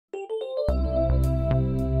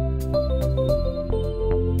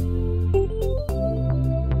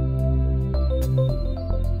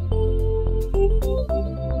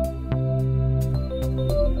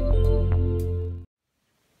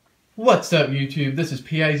What's up, YouTube? This is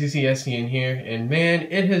PIZZSCN here, and man,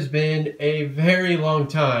 it has been a very long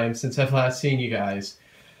time since I've last seen you guys.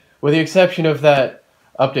 With the exception of that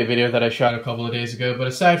update video that I shot a couple of days ago, but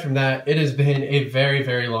aside from that, it has been a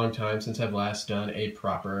very long time since I've last done a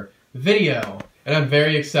proper video. And I'm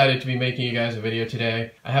very excited to be making you guys a video today.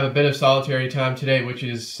 I have a bit of solitary time today, which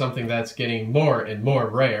is something that's getting more and more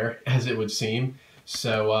rare, as it would seem.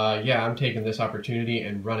 So yeah, I'm taking this opportunity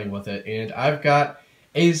and running with it, and I've got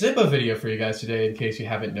a Zippo video for you guys today, in case you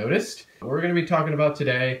haven't noticed. What we're going to be talking about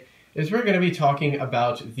today is we're going to be talking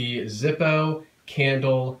about the Zippo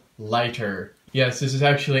candle lighter. Yes, this is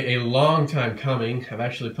actually a long time coming. I've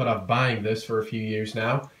actually put off buying this for a few years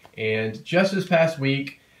now, and just this past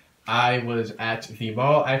week I was at the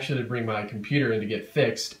mall actually to bring my computer in to get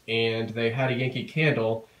fixed, and they had a Yankee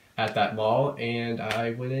Candle at that mall, and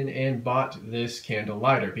I went in and bought this candle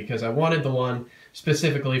lighter because I wanted the one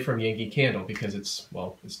specifically from Yankee Candle because it's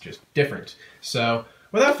just different. So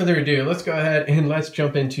without further ado, let's go ahead and let's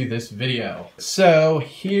jump into this video. So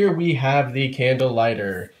here we have the candle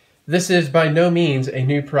lighter. This is by no means a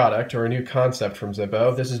new product or a new concept from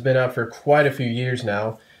Zippo. This has been out for quite a few years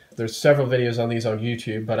now. There's several videos on these on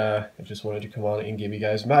YouTube, but I just wanted to come on and give you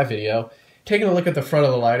guys my video. Taking a look at the front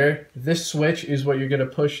of the lighter, this switch is what you're going to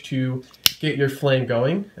push to get your flame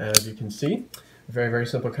going, as you can see. Very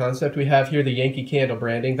simple concept. We have here the Yankee Candle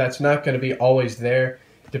branding. That's not going to be always there,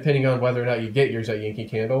 depending on whether or not you get yours at Yankee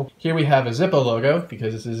Candle. Here we have a Zippo logo,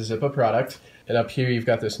 because this is a Zippo product. And up here you've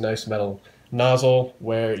got this nice metal nozzle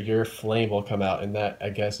where your flame will come out. And that, I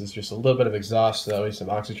guess, is just a little bit of exhaust, so some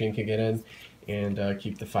oxygen can get in and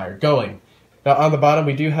keep the fire going. Now on the bottom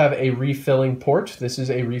we do have a refilling port. This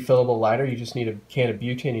is a refillable lighter. You just need a can of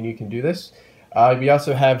butane and you can do this. We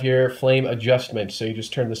also have your flame adjustment. So you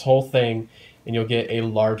just turn this whole thing and you'll get a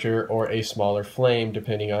larger or a smaller flame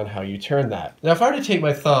depending on how you turn that. Now if I were to take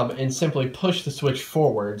my thumb and simply push the switch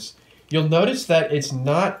forwards, you'll notice that it's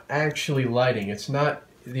not actually lighting.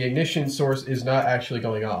 The ignition source is not actually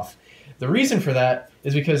going off. The reason for that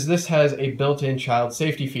is because this has a built-in child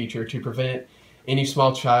safety feature to prevent any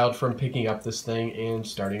small child from picking up this thing and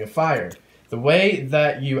starting a fire. The way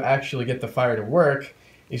that you actually get the fire to work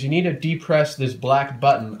is you need to depress this black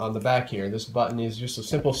button on the back here. This button is just a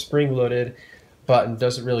simple spring-loaded button,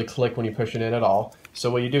 doesn't really click when you push it in at all. So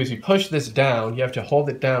what you do is you push this down, you have to hold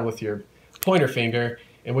it down with your pointer finger,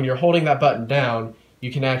 and when you're holding that button down,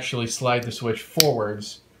 you can actually slide the switch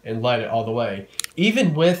forwards and light it all the way.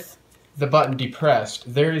 Even with the button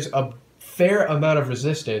depressed, there is a fair amount of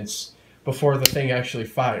resistance before the thing actually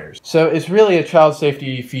fires. So it's really a child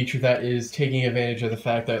safety feature that is taking advantage of the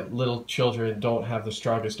fact that little children don't have the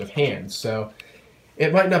strongest of hands. So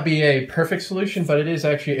it might not be a perfect solution, but it is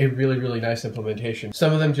actually a really nice implementation.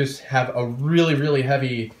 Some of them just have a really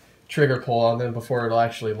heavy trigger pull on them before it'll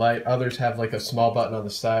actually light. Others have like a small button on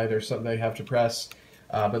the side or something they have to press.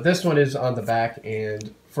 But this one is on the back,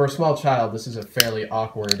 and for a small child, this is a fairly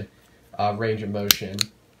awkward range of motion.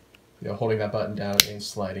 You know, holding that button down and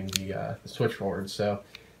sliding the switch forward. So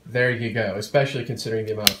there you go, especially considering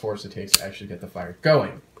the amount of force it takes to actually get the fire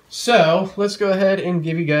going. So let's go ahead and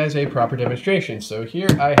give you guys a proper demonstration. So here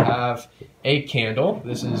I have a candle.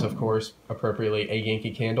 This is, of course, appropriately a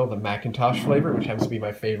Yankee Candle, the Macintosh flavor, which happens to be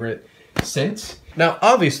my favorite scent. Now,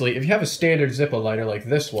 obviously, if you have a standard Zippo lighter like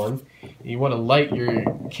this one, and you want to light your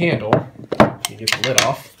candle, you get the lid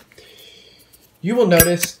off, you will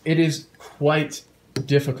notice it is quite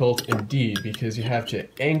difficult indeed, because you have to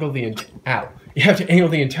angle the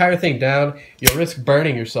entire thing down. You'll risk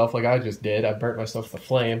burning yourself like I just did. I burnt myself with the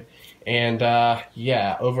flame, and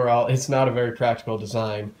yeah, overall it's not a very practical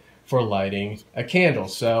design for lighting a candle.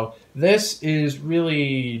 So this is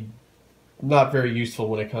really not very useful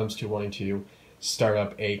when it comes to wanting to start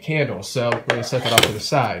up a candle. So we're going to set that off to the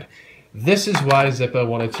side. This is why Zippo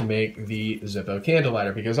wanted to make the Zippo candle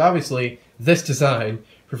lighter, because obviously this design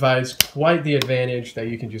provides quite the advantage that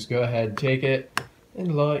you can just go ahead and take it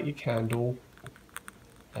and light your candle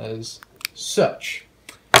as such.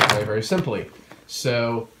 Very simply.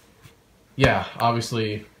 So yeah,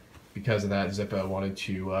 obviously because of that, Zippo wanted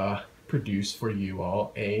to produce for you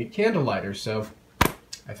all a candle lighter. So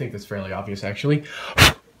I think that's fairly obvious actually.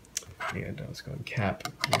 And let's go and cap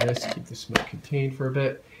this, keep the smoke contained for a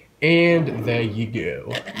bit. And there you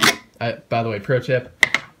go. By the way, pro tip,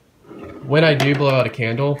 when I do blow out a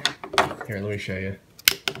candle, here, let me show you.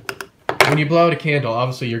 When you blow out a candle,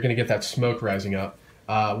 obviously you're going to get that smoke rising up.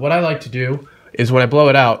 What I like to do is when I blow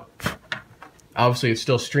it out, obviously it's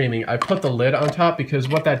still streaming, I put the lid on top, because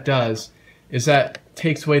what that does is that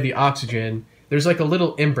takes away the oxygen. There's like a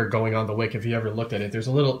little ember going on the wick. If you ever looked at it, there's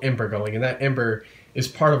a little ember going, and that ember is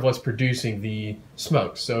part of what's producing the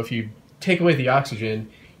smoke. So if you take away the oxygen,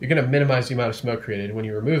 you're going to minimize the amount of smoke created. When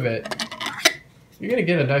you remove it, you're going to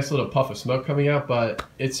get a nice little puff of smoke coming out, but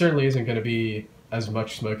it certainly isn't going to be as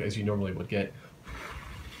much smoke as you normally would get.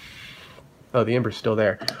 Oh, the ember's still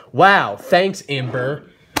there. Wow, thanks, Ember.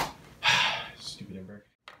 Stupid Ember.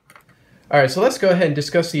 Alright, so let's go ahead and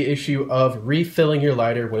discuss the issue of refilling your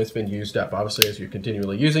lighter when it's been used up. Obviously, as you're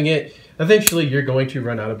continually using it, eventually you're going to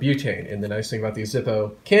run out of butane. And the nice thing about these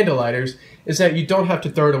Zippo candle lighters is that you don't have to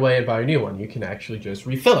throw it away and buy a new one. You can actually just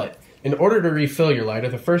refill it. In order to refill your lighter,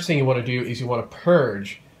 the first thing you want to do is you want to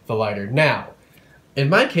purge the lighter. Now, in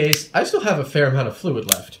my case, I still have a fair amount of fluid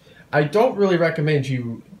left. I don't really recommend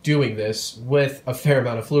you doing this with a fair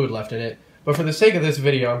amount of fluid left in it, but for the sake of this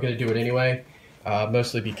video, I'm going to do it anyway.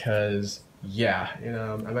 Mostly because, yeah,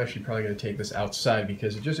 I'm actually probably going to take this outside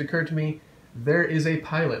because it just occurred to me there is a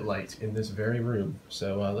pilot light in this very room.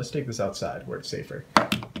 So let's take this outside where it's safer.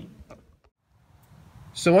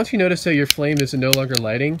 So once you notice that your flame is no longer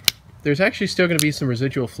lighting, there's actually still going to be some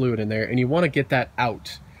residual fluid in there, and you want to get that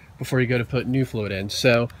out before you go to put new fluid in.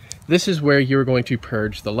 So this is where you're going to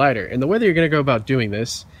purge the lighter. And the way that you're going to go about doing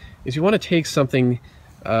this is you want to take something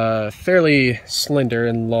fairly slender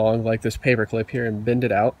and long, like this paper clip here, and bend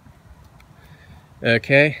it out.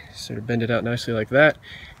 Okay, sort of bend it out nicely like that.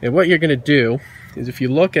 And what you're going to do is, if you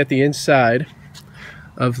look at the inside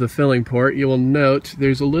of the filling port, you will note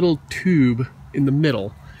there's a little tube in the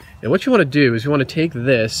middle. And what you want to do is you want to take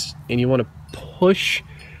this and you want to push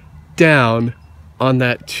down on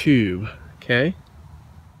that tube, okay?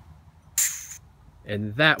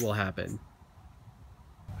 And that will happen.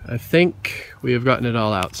 I think we have gotten it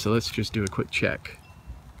all out, so let's just do a quick check.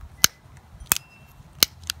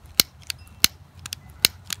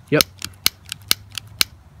 Yep.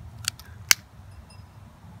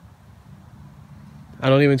 I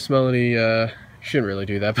don't even smell any, shouldn't really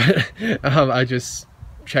do that, but I just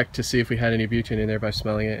checked to see if we had any butane in there by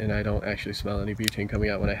smelling it, and I don't actually smell any butane coming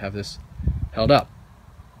out when I have this held up.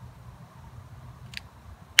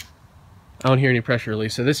 I don't hear any pressure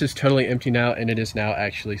release, so this is totally empty now, and it is now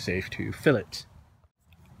actually safe to fill it.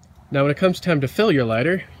 Now when it comes time to fill your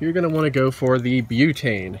lighter, you're going to want to go for the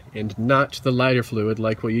butane and not the lighter fluid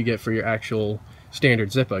like what you get for your actual standard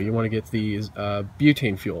Zippo. You want to get the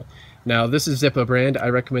butane fuel. Now this is Zippo brand. I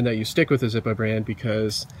recommend that you stick with the Zippo brand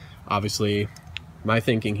because obviously my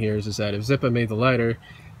thinking here is that if Zippo made the lighter,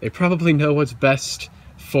 they probably know what's best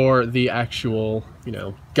for the actual,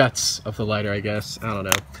 guts of the lighter, I guess. I don't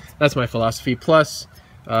know. That's my philosophy. Plus,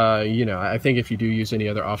 I think if you do use any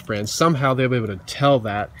other off-brand, somehow they'll be able to tell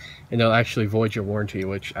that and they'll actually void your warranty,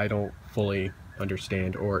 which I don't fully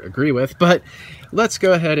understand or agree with. But let's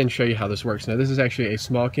go ahead and show you how this works. Now, this is actually a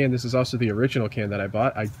small can. This is also the original can that I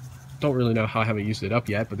bought. I don't really know how I haven't used it up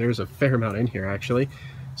yet, but there's a fair amount in here, actually.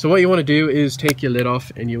 So what you want to do is take your lid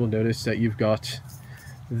off, and you will notice that you've got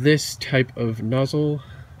this type of nozzle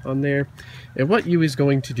on there. And what you is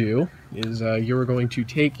going to do is you're going to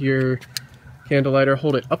take your candle lighter,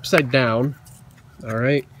 hold it upside down. All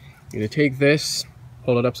right, you're going to take this,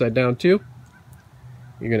 hold it upside down too.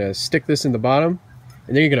 You're going to stick this in the bottom,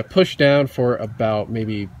 and then you're going to push down for about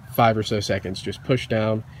maybe 5 or so seconds. Just push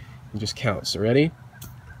down and just count. So ready?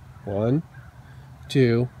 1,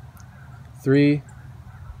 2, 3,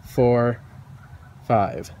 4,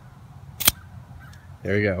 5.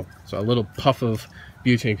 There you go. So a little puff of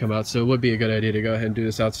butane come out, so it would be a good idea to go ahead and do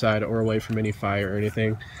this outside or away from any fire or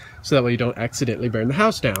anything, so that way you don't accidentally burn the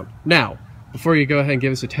house down. Now, before you go ahead and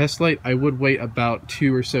give us a test light, I would wait about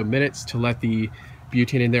 2 or so minutes to let the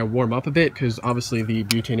butane in there warm up a bit, because obviously the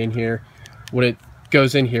butane in here, when it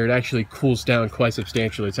goes in here, it actually cools down quite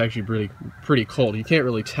substantially. It's actually pretty cold. You can't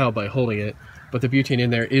really tell by holding it, but the butane in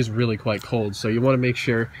there is really quite cold, so you want to make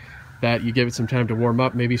sure that you give it some time to warm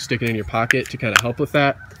up. Maybe stick it in your pocket to kind of help with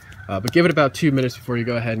that. But give it about 2 minutes before you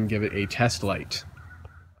go ahead and give it a test light.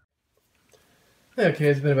 Okay,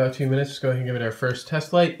 it's been about 2 minutes. Let's go ahead and give it our first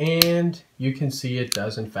test light, and you can see it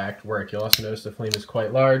does in fact work. You'll also notice the flame is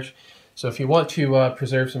quite large. So if you want to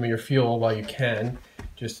preserve some of your fuel while you can,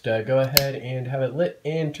 just go ahead and have it lit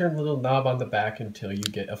and turn the little knob on the back until you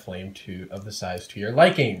get a flame of the size to your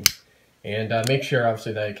liking. And make sure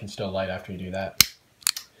obviously that it can still light after you do that.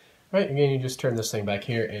 Right, again, you just turn this thing back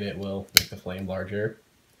here and it will make the flame larger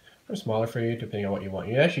or smaller for you, depending on what you want.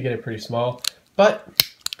 You actually get it pretty small, but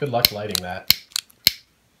good luck lighting that.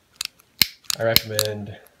 I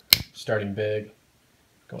recommend starting big,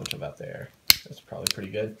 going to about there. That's probably pretty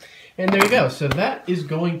good. And there you go. So that is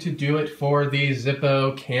going to do it for the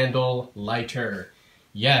Zippo candle lighter.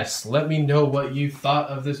 Yes, let me know what you thought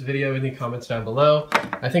of this video in the comments down below.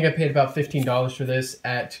 I think I paid about $15 for this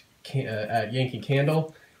at at Yankee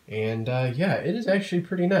Candle, and yeah, it is actually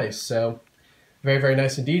pretty nice. So very, very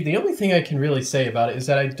nice indeed. The only thing I can really say about it is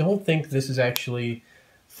that I don't think this is actually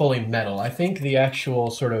fully metal. I think the actual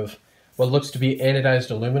sort of what looks to be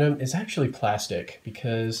anodized aluminum is actually plastic,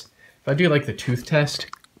 because if I do like the tooth test,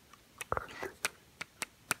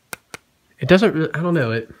 it doesn't really, I don't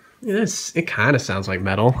know, it kind of sounds like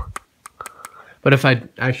metal. But if I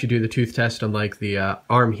actually do the tooth test on like the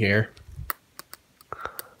arm here,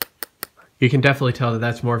 you can definitely tell that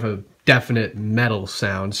that's more of a definite metal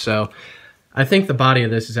sound. So I think the body of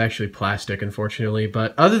this is actually plastic, unfortunately.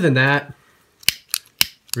 But other than that,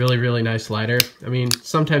 really, really nice lighter. I mean,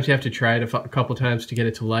 sometimes you have to try it a couple times to get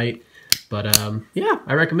it to light. But yeah,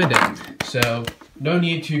 I recommend it. So no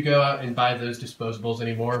need to go out and buy those disposables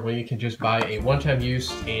anymore when you can just buy a one-time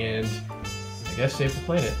use and I guess save the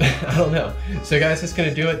planet. I don't know. So guys, that's going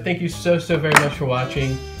to do it. Thank you so, so very much for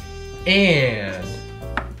watching, and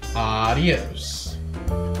adios.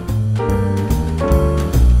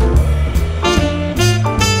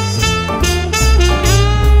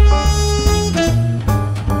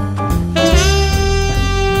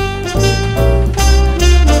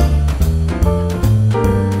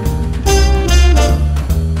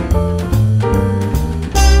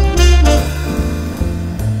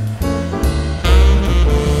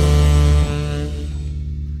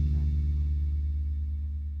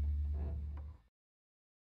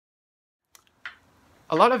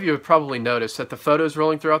 A lot of you have probably noticed that the photos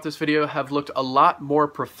rolling throughout this video have looked a lot more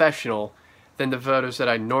professional than the photos that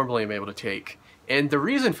I normally am able to take. And the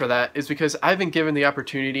reason for that is because I've been given the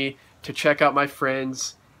opportunity to check out my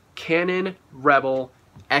friend's Canon Rebel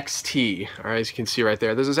XT. Alright, as you can see right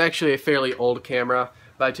there. This is actually a fairly old camera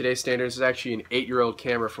by today's standards. It's actually an 8-year-old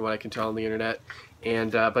camera from what I can tell on the internet.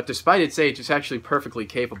 And but despite its age, it's actually perfectly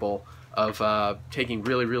capable of taking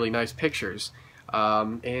really, really nice pictures.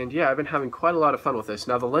 And yeah, I've been having quite a lot of fun with this.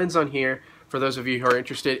 Now the lens on here, for those of you who are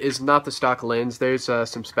interested, is not the stock lens. There's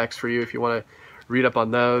some specs for you if you want to read up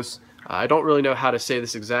on those. I don't really know how to say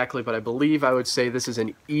this exactly, but I believe I would say this is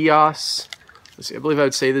an EOS. Let's see, I believe I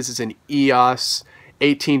would say this is an EOS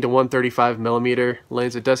 18 to 135 millimeter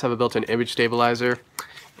lens. It does have a built-in image stabilizer,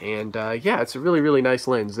 and yeah, it's a really, really nice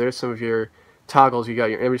lens. There's some of your toggles. You got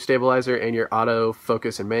your image stabilizer and your auto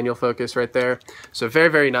focus and manual focus right there. So very,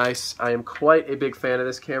 very nice. I am quite a big fan of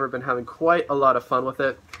this camera. Been having quite a lot of fun with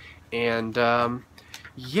it, and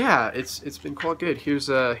yeah, it's been quite good. Here's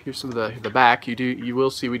some of the back. You will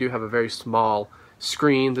see we do have a very small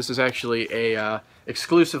screen. This is actually a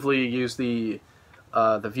exclusively use the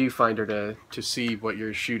viewfinder to see what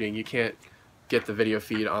you're shooting. You can't get the video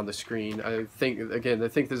feed on the screen. I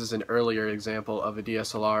think this is an earlier example of a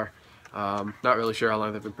DSLR. Not really sure how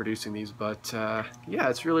long they've been producing these, but yeah,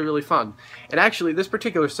 it's really, really fun. And actually, this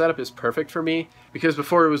particular setup is perfect for me because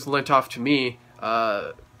before it was lent off to me,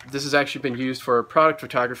 this has actually been used for product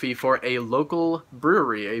photography for a local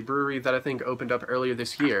brewery, a brewery that I think opened up earlier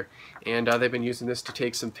this year. And they've been using this to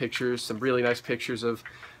take some pictures, some really nice pictures of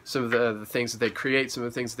some of the things that they create, some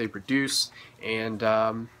of the things that they produce, and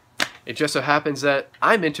it just so happens that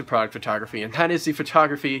I'm into product photography, and that is the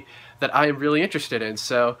photography that I am really interested in.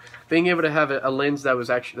 So being able to have a lens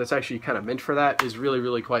that's actually kind of meant for that is really,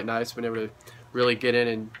 really quite nice. Been able to really get in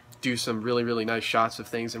and do some really, really nice shots of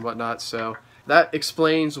things and whatnot. So that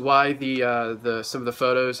explains why some of the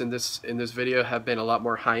photos in this video have been a lot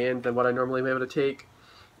more high-end than what I normally am able to take.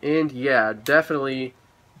 And yeah, definitely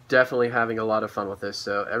having a lot of fun with this.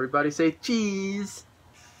 So everybody say cheese.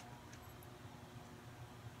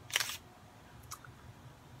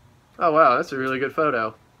 Oh wow, that's a really good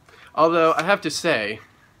photo. Although, I have to say,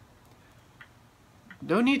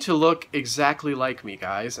 no need to look exactly like me,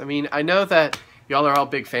 guys. I mean, I know that y'all are all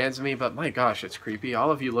big fans of me, but my gosh, it's creepy. All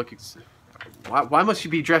of you look... Why must you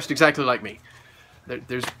be dressed exactly like me?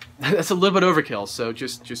 That's a little bit overkill, so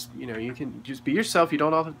just you know, you can just be yourself. You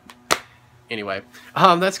don't all... Anyway,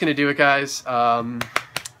 that's going to do it, guys. For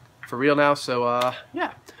real now, so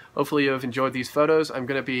yeah. Hopefully you have enjoyed these photos. I'm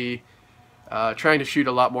going to be... trying to shoot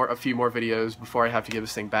a few more videos before I have to give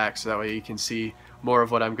this thing back, so that way you can see more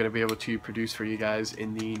of what I'm going to be able to produce for you guys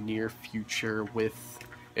in the near future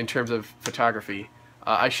in terms of photography.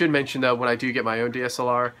 I should mention though, when I do get my own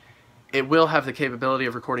DSLR, it will have the capability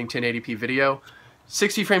of recording 1080p video,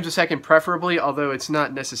 60 frames a second preferably, although it's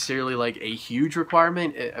not necessarily like a huge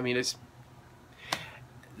requirement. I mean, it's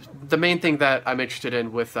the main thing that I'm interested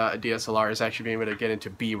in with a DSLR is actually being able to get into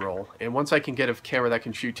B-roll, and once I can get a camera that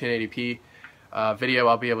can shoot 1080p video,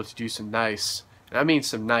 I'll be able to do some nice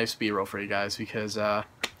B-roll for you guys, because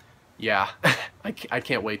yeah, I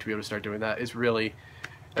can't wait to be able to start doing that. That's really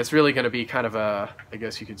going to be kind of I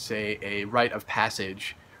guess you could say, a rite of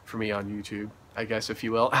passage for me on YouTube, I guess, if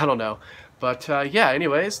you will. I don't know. But yeah,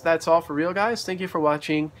 anyways, that's all for real, guys. Thank you for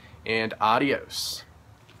watching, and adios.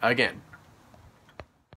 Again.